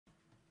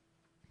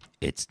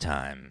It's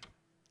time.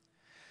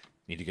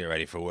 Need to get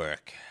ready for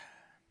work.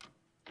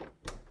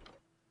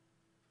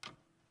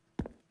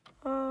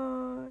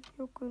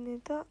 よく寝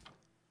た。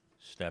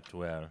 Slept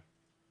well.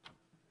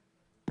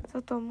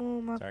 外も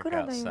う真っ Dark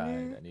暗だよ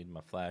outside. ね。 I need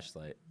my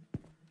flashlight.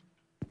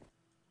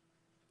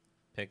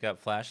 Pick up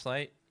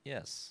flashlight?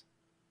 Yes.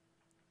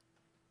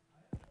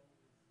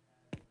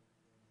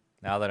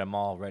 Now that I'm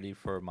all ready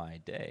for my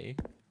day.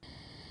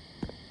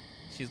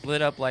 She's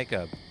lit up like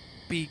a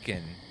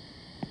beacon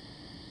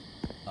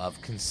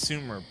of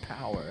consumer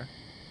power.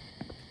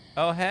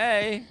 Oh,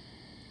 hey!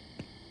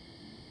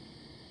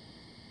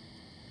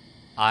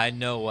 I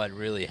know what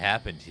really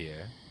happened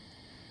here.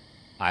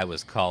 I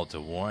was called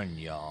to warn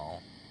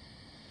y'all.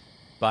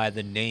 By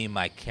the name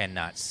I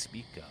cannot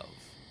speak of.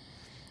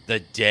 The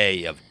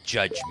day of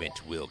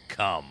judgment will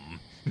come.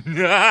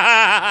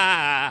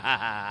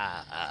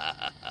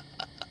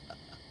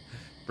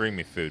 Bring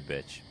me food,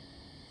 bitch.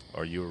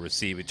 Or you will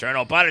receive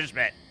eternal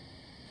punishment.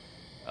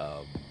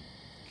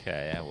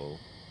 Okay, I will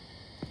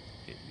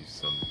get you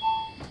some.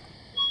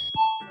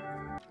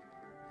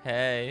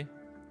 Hey.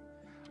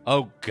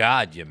 Oh,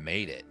 God, you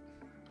made it.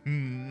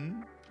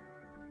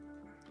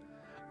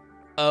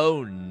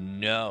 Oh,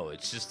 no.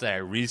 It's just that I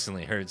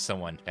recently heard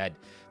someone had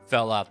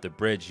fell off the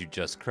bridge you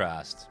just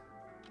crossed.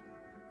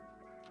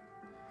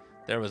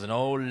 There was an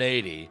old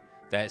lady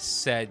that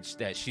said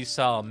that she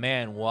saw a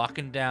man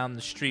walking down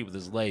the street with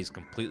his legs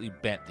completely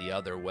bent the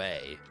other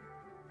way.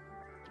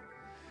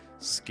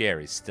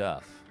 Scary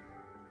stuff.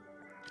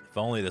 If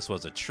only this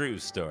was a true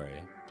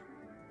story.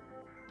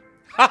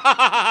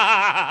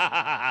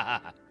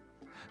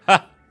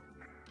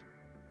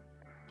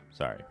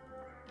 Sorry.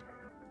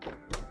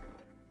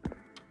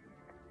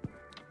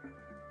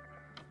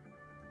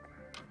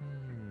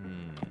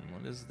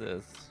 What is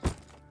this?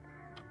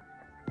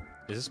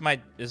 This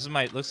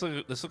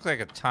looks like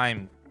a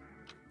time.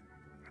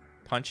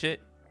 Punch it.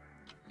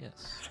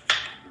 Yes.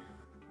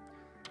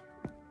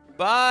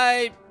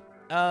 Bye.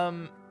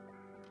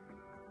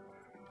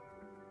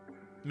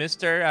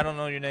 Mister, I don't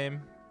know your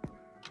name.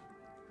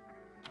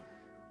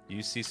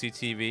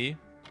 UCCTV?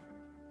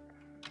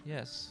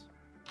 Yes.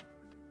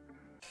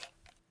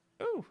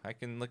 Ooh, I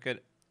can look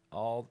at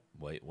all...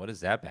 Wait, what is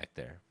that back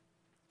there?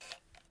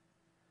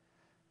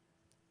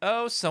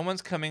 Oh,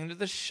 someone's coming to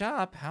the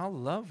shop. How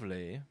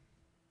lovely.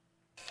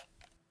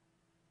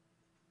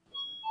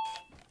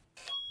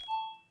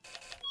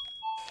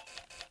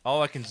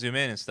 Oh, I can zoom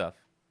in and stuff.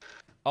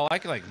 Oh, I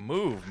can, like,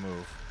 move.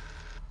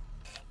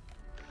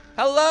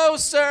 Hello,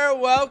 sir.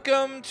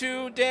 Welcome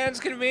to Dan's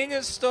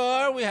Convenience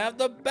Store. We have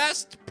the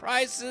best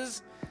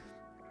prices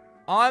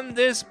on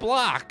this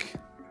block.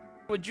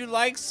 Would you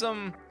like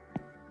some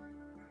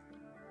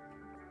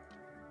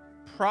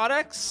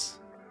products?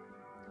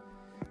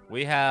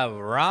 We have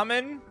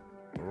ramen,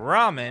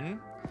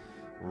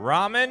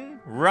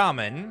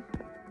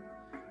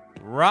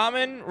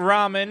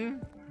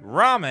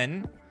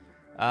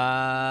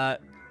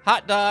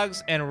 hot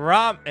dogs,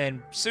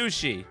 and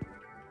sushi.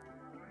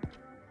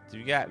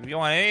 If you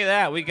want any of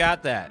that, we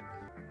got that.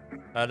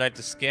 I'd like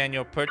to scan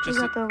your purchase.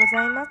 ありがとうご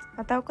ざいます。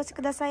またお越し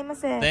くださいま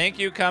せ。 Thank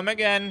you. Come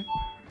again.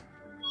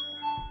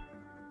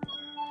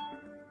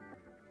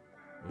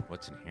 Ooh,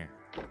 what's in here?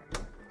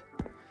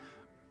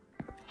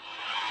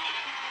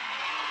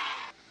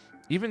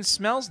 Even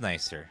smells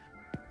nicer.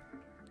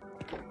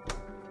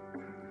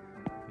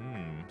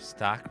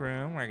 Stock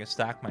room where I can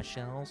stock my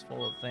shelves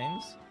full of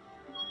things.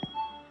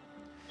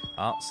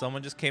 Oh,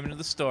 someone just came into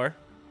the store.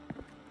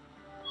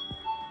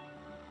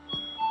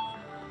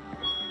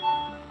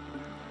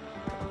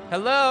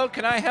 Hello,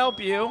 can I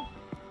help you?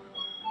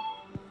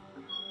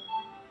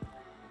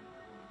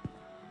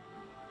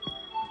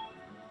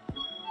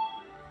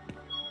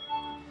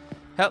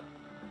 Help.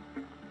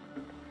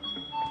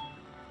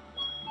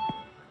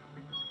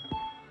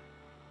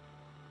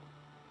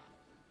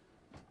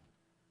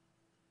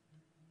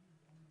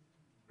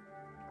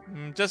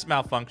 Just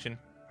malfunction.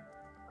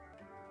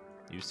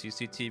 Use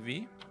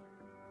CCTV.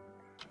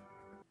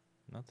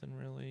 Nothing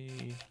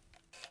really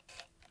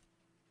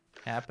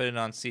happening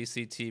on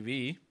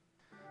CCTV.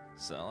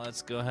 So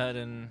let's go ahead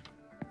and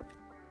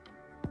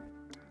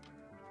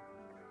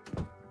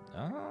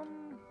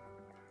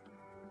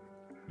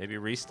maybe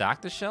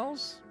restock the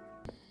shelves.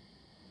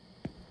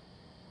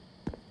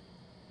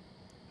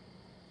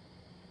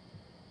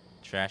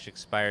 Trash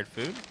expired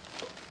food.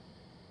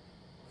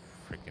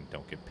 Freaking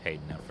don't get paid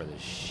enough for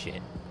this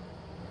shit.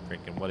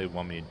 Freaking what do you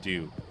want me to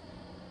do?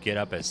 Get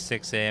up at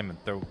 6 a.m. and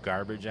throw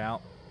garbage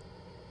out?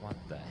 What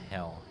the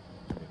hell?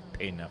 I don't get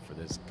paid enough for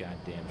this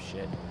goddamn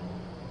shit.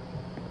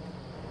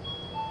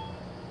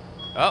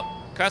 Oh,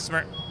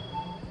 customer.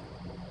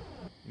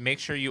 Make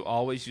sure you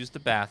always use the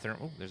bathroom.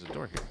 Oh, there's a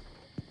door here.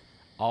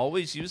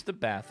 Always use the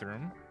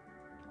bathroom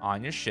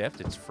on your shift.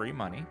 It's free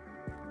money.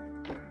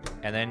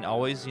 And then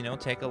always, you know,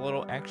 take a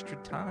little extra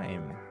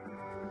time.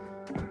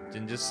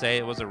 Didn't just say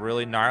it was a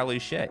really gnarly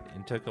shit.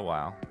 It took a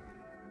while.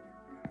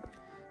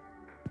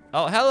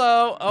 Oh,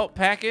 hello. Oh,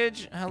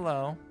 package.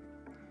 Hello.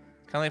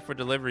 Kind of late for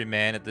delivery,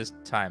 man, at this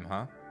time,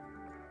 huh?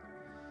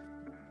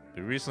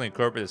 We recently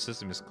incorporated the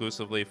system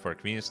exclusively for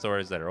convenience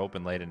stores that are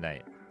open late at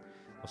night.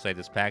 Looks like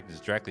this package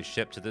is directly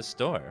shipped to this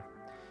store.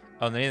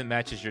 Oh, the name that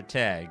matches your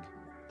tag.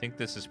 Think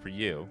this is for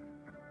you.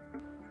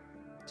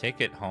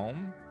 Take it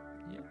home?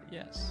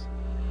 Yes.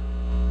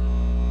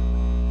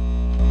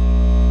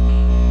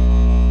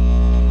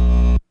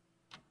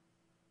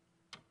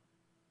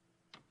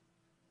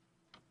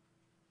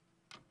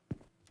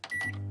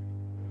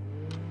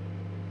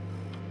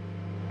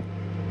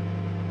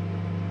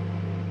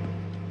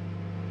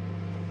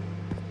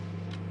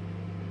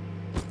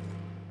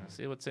 Let's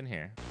see what's in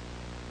here.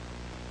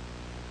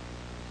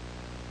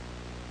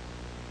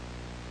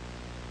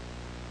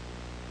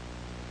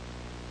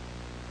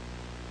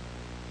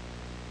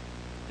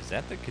 Is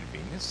that the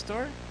convenience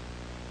store?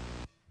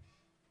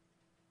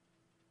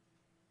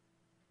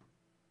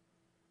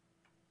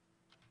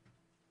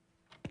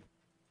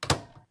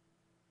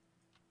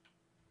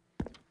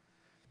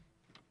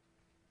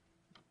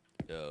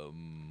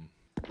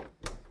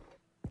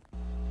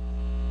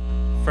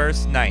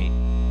 First night.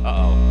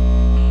 Uh-oh.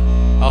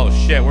 Oh,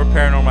 shit. We're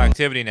Paranormal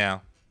Activity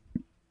now.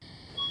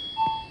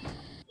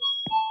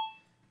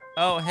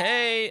 Oh,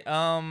 hey.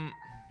 Try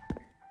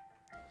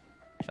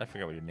to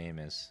figure out what your name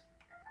is.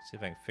 See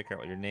if I can figure out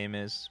what your name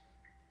is.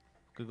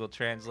 Google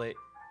Translate.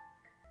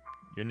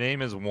 Your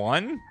name is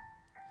 1?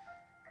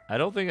 I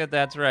don't think that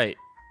that's right.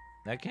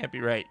 That can't be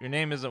right. Your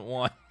name isn't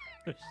 1.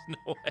 There's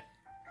no way.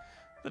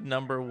 The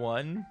number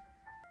 1?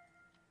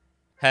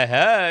 Hey,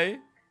 hey.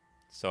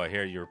 So I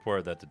hear you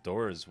reported that the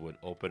doors would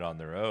open on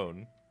their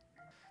own.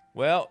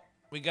 Well,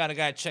 we got a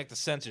guy check the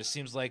sensors.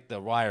 Seems like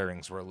the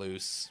wirings were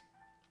loose.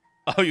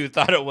 Oh, you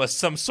thought it was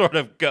some sort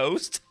of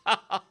ghost?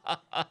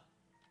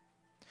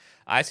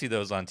 I see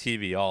those on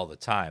TV all the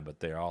time, but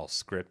they're all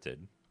scripted.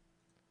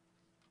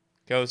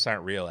 Ghosts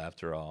aren't real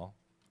after all.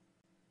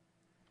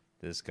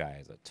 This guy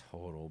is a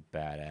total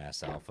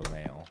badass alpha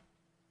male.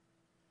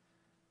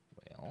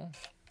 Well.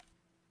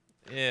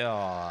 Ew,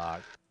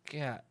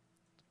 God.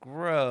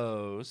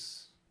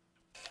 Gross.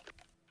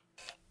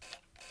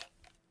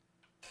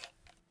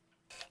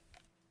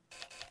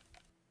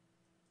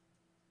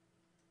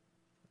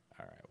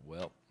 Alright,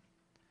 well.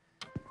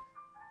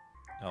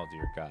 Oh,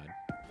 dear God.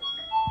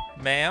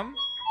 Ma'am?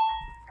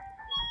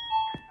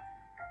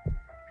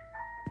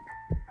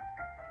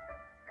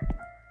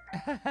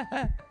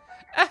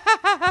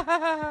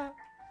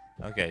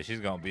 Okay, she's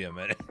gonna be a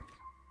minute.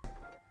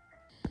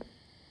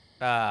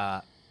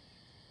 How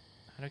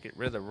do I get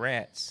rid of the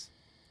rats?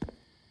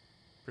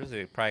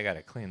 Really, probably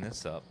gotta clean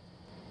this up.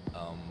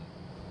 How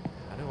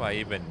do I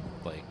even,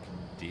 like,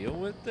 deal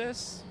with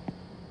this?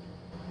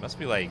 Must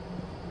be, like,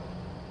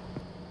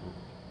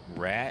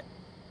 rat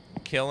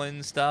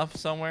killing stuff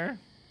somewhere.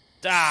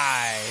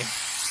 Die!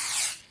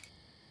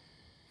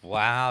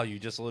 Wow, you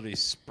just literally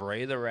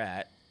spray the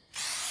rat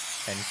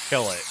and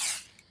kill it.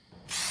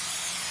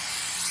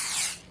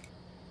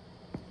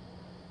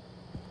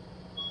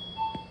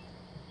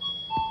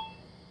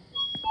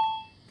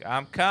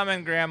 I'm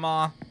coming,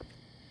 Grandma.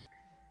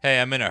 Hey,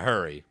 I'm in a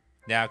hurry.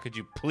 Now, could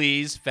you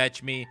please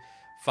fetch me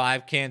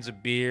 5 cans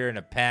of beer and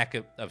a pack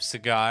of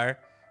cigar?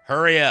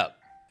 Hurry up.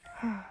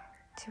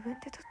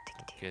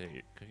 Get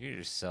it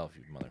yourself,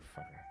 you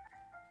motherfucker.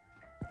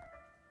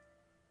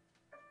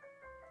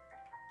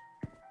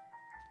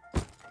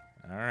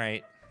 All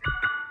right.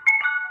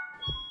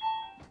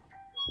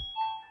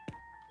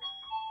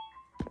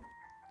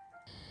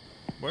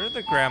 Where did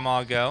the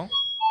grandma go?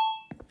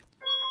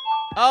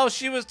 Oh,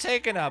 she was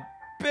taking a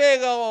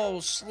big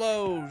old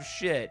slow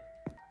shit.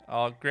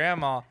 Oh,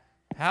 grandma.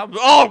 How?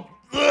 Oh!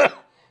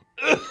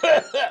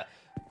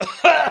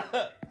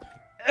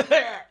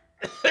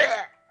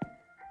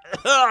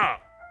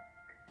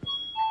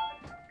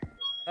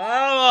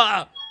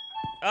 Oh!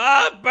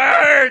 Ah,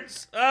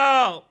 birds!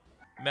 Oh!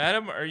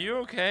 Madam, are you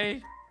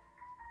okay?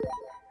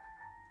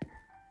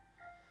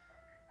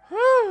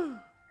 Whew.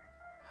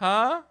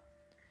 Huh?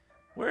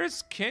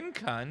 Where's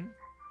Kin-kun?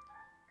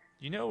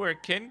 You know where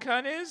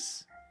Kin-kun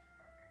is?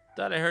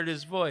 Thought I heard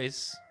his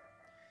voice.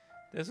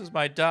 This is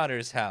my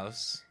daughter's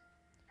house.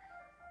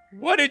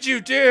 What did you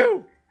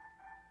do?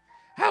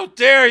 How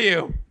dare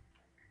you?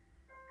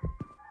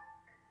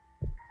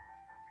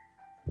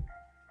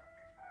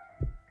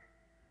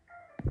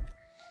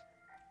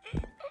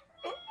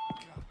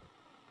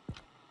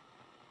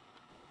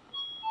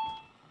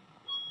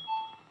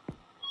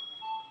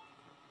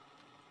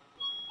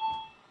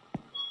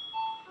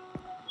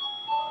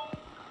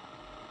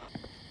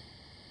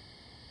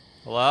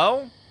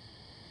 Hello?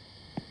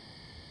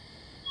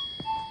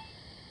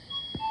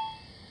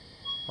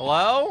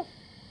 Hello?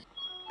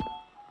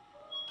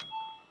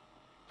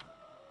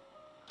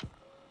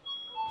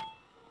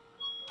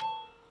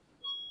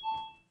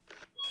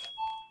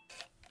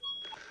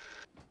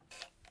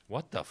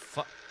 What the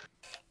fuck?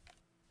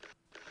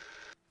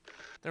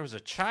 There was a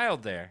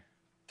child there.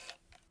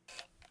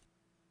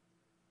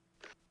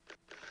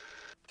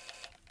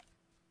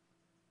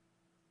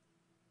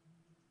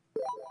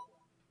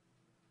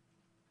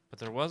 But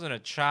there wasn't a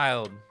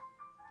child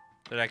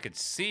that I could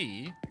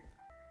see.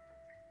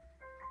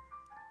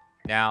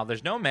 Now,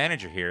 there's no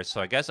manager here,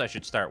 so I guess I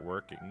should start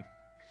working.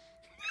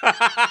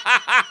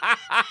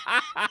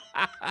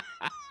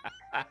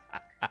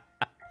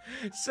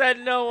 Said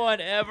no one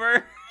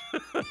ever.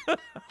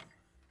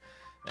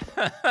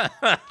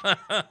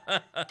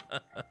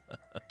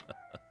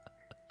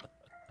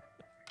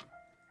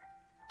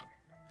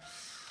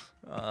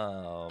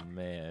 Oh,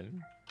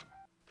 man.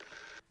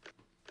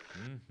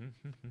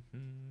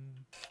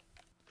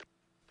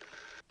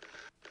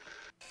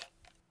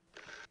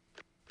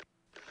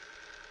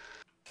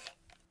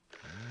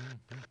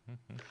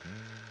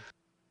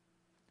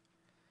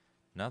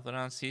 Nothing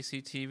on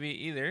CCTV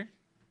either.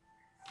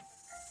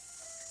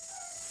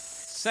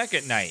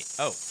 Second night.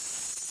 Oh.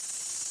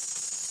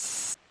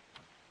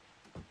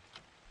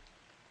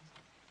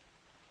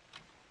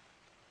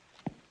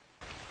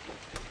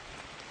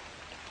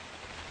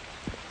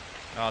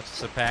 Oh, it's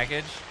just a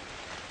package?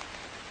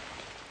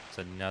 It's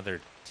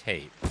another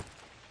tape.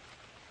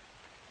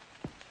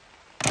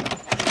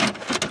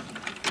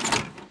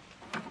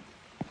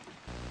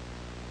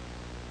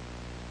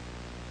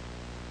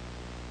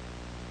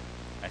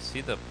 I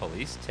see the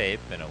police tape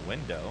in a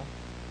window.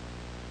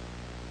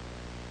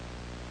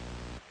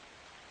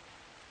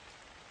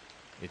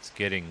 It's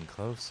getting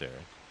closer.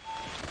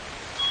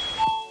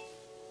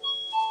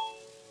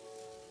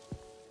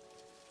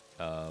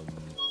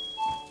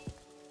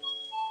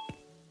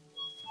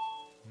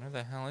 Where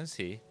the hell is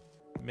he?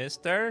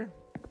 Mister?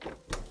 I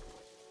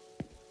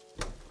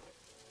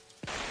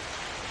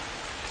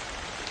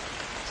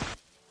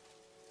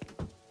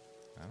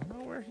don't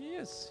know where he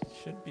is.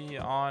 He should be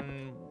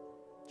on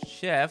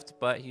shift,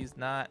 but he's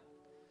not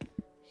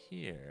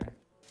here.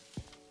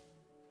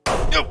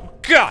 Oh,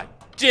 God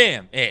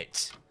damn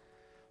it!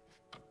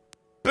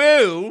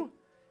 Boo!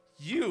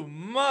 You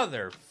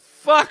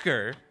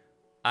motherfucker!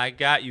 I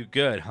got you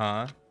good,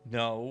 huh?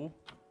 No.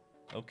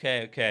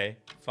 Okay, okay.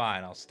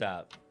 Fine, I'll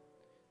stop.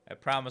 I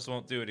promise I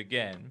won't do it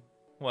again.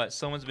 What,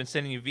 someone's been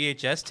sending you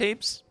VHS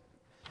tapes?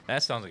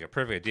 That sounds like a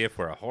perfect idea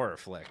for a horror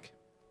flick.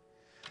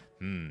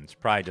 It's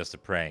probably just a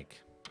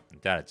prank. I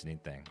doubt it's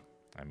anything.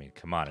 I mean,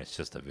 come on, it's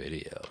just a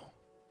video.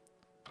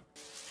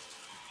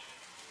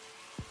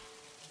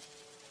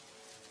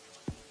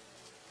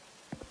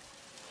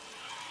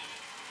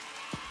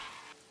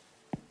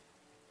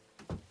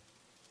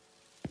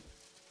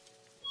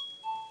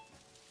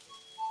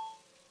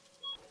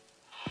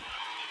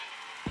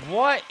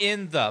 What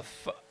in the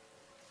fu-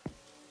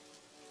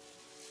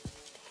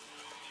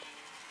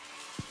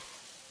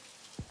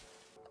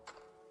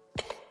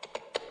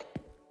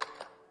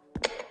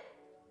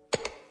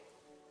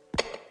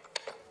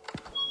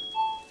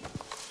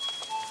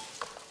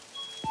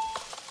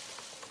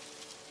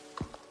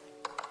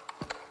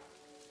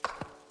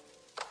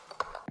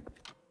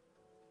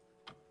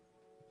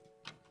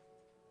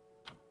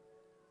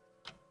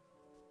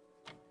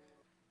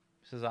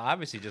 This is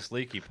obviously just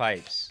leaky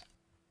pipes.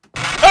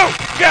 Oh,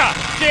 God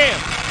damn!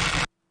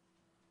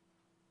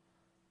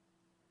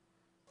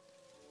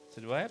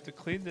 So do I have to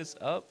clean this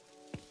up?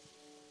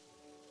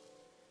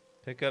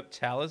 Pick up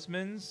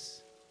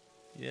talismans?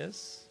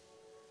 Yes.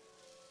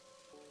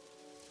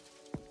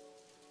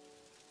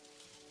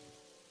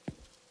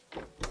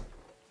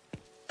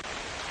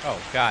 Oh,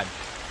 God.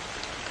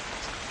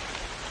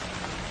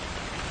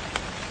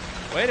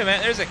 Wait a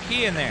minute, there's a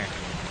key in there.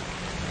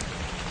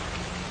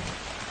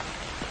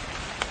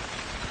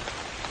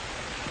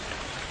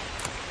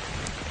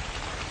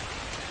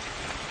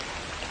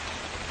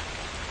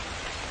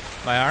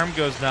 My arm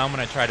goes numb when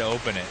I try to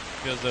open it.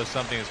 Feels as though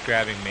something is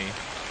grabbing me.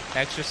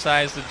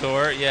 Exercise the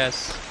door,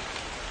 yes.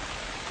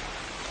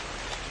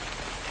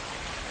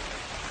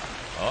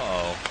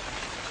 Uh-oh.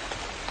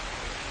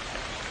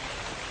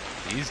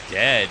 He's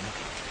dead.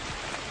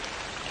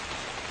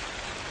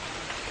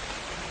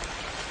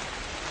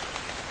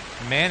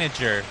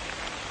 Manager.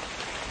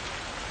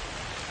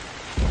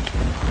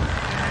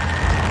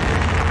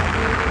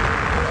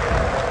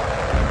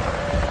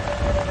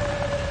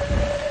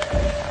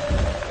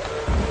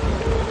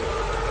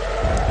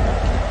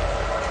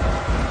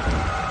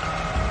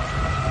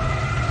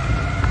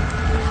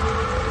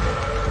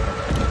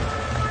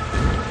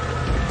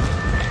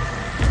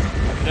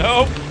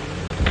 Nope.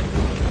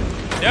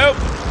 Nope.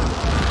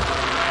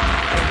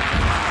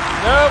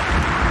 Nope.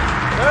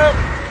 Nope.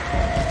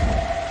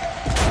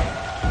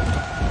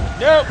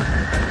 Nope.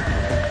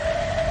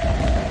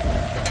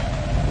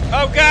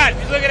 Oh, God,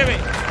 he's looking at me.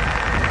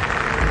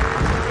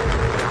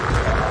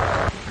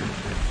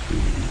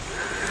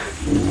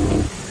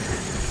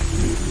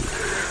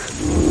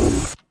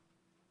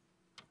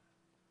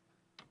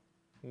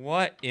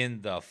 What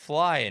in the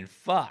flying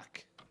fuck?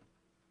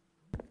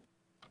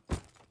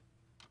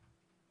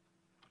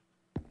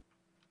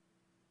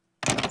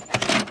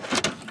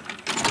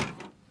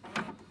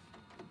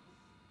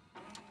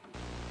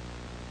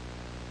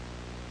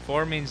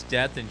 Four means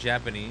death in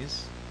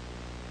Japanese.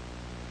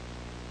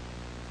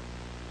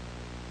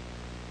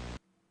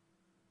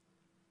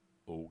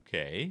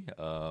 Okay.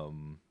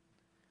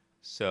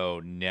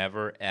 So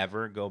never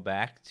ever go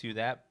back to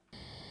that.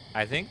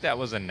 I think that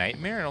was a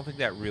nightmare. I don't think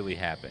that really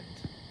happened.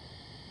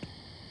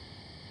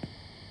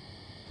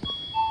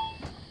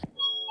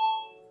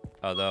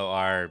 Although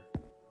our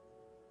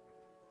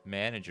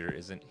manager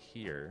isn't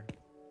here.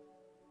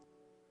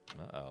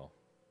 Uh-oh.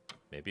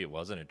 Maybe it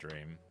wasn't a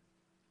dream.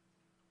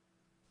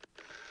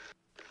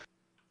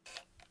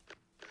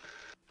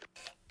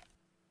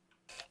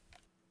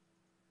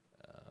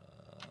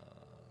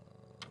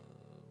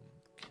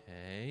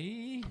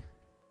 Okay.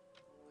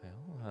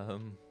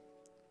 Well,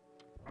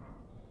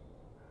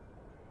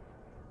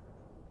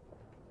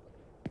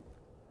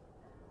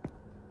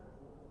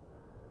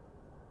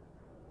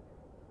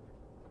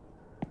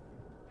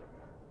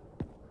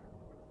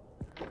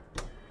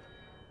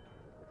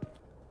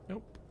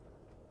 Nope.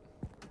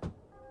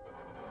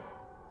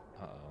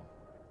 Uh-oh.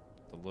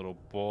 The little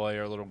boy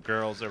or little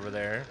girl's over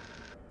there.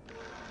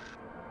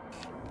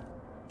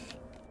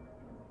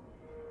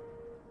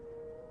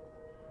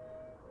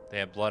 They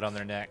have blood on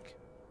their neck.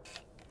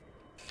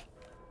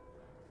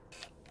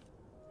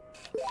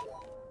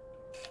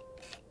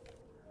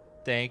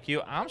 Thank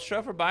you. I'm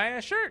sure for buying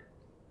a shirt.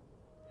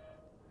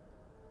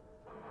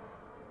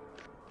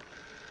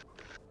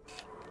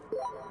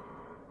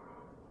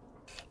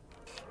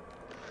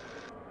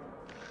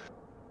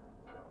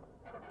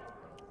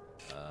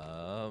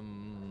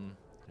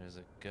 There's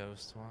a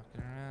ghost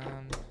walking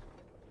around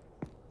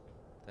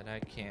that I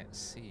can't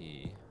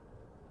see.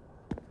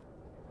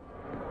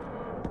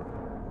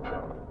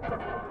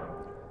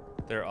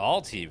 They're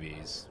all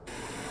TVs.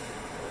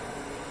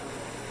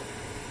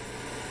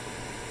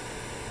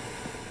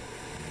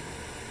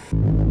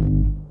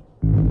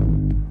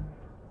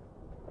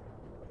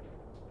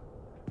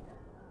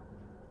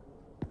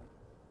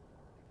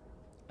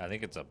 I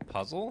think it's a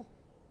puzzle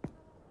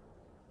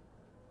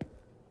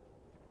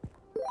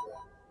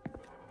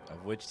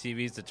of which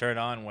TVs to turn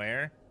on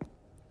where.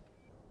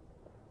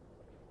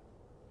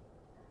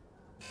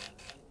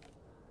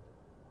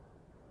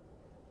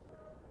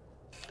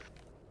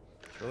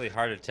 It's really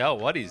hard to tell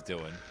what he's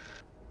doing.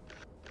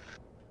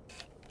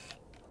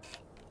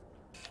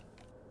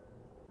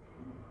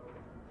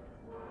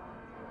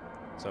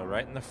 So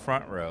right in the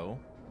front row.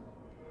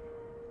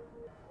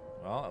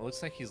 Well, it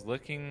looks like he's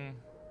looking.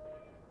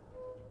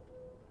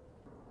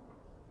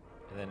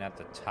 And then at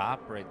the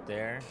top right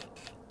there.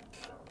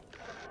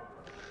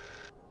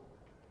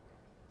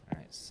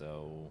 Alright,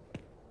 so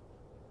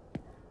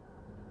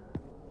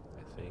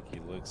I think he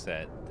looks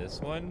at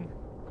this one.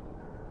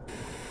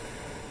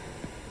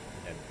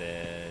 And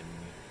then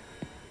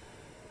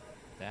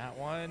that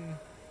one.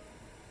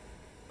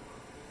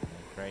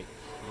 Like right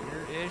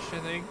here-ish, I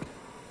think.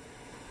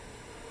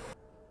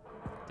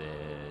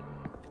 Then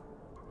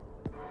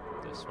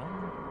this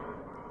one.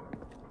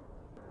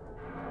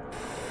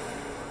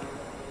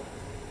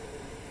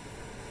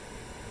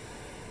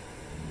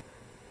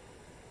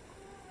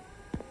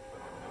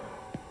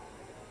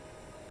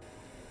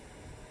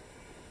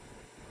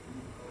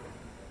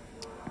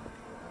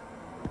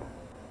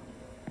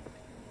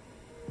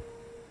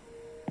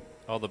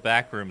 Oh, the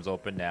back room's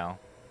open now.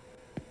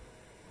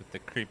 With the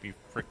creepy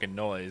freaking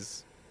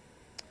noise.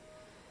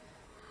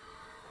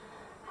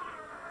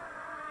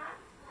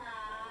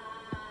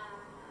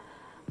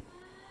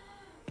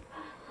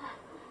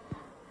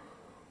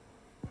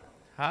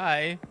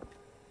 Hi.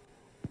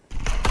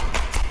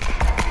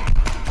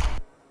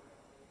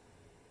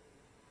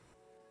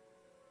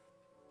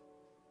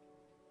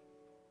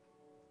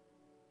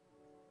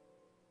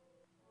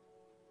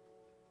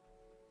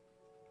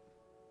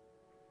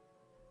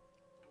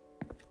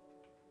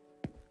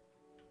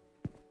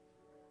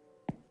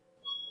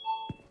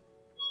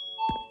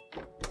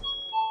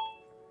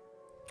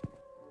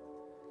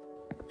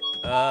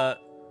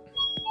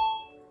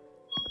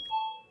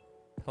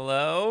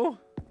 Hello?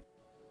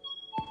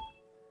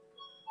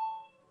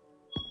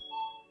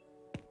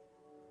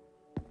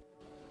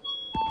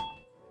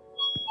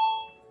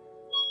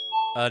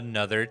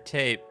 Another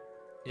tape.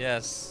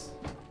 Yes.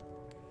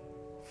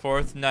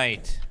 Fourth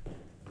night.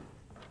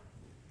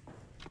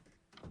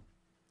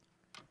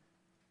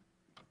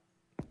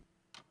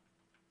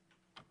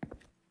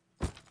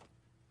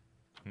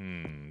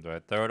 Do I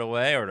throw it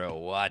away or do I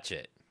watch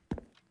it?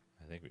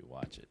 I think we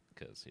watch it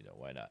because, you know,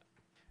 why not?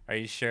 Are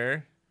you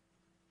sure?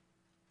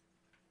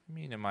 I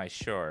mean, am I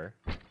sure?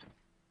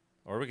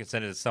 Or we can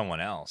send it to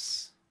someone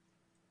else.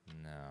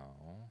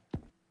 No.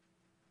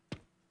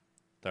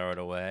 Throw it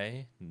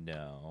away?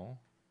 No.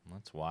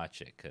 Let's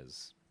watch it,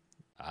 because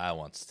I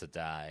wants to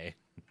die.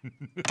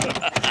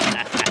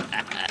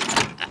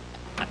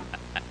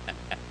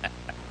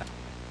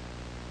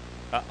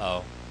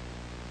 Uh-oh.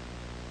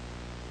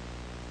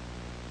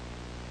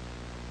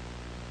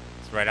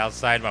 It's right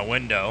outside my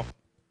window.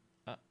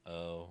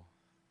 Uh-oh.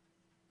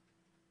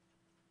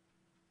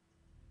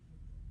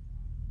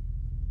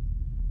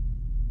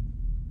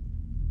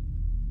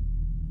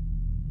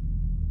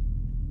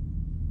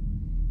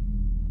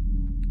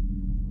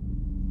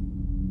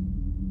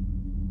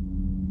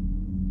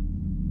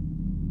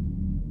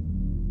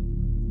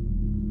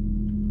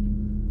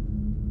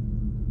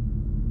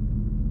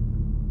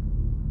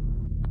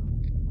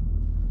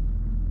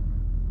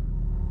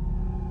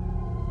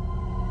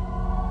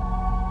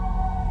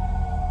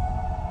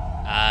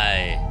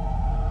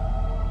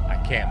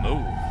 can't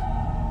move.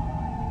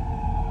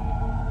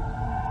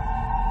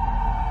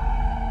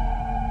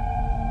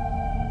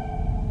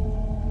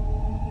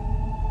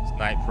 It's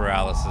night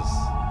paralysis.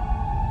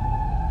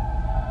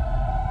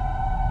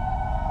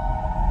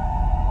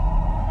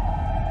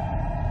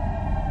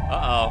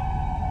 Uh-oh.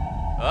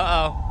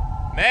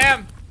 Uh-oh.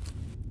 Ma'am!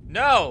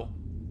 No!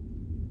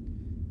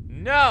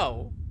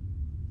 No!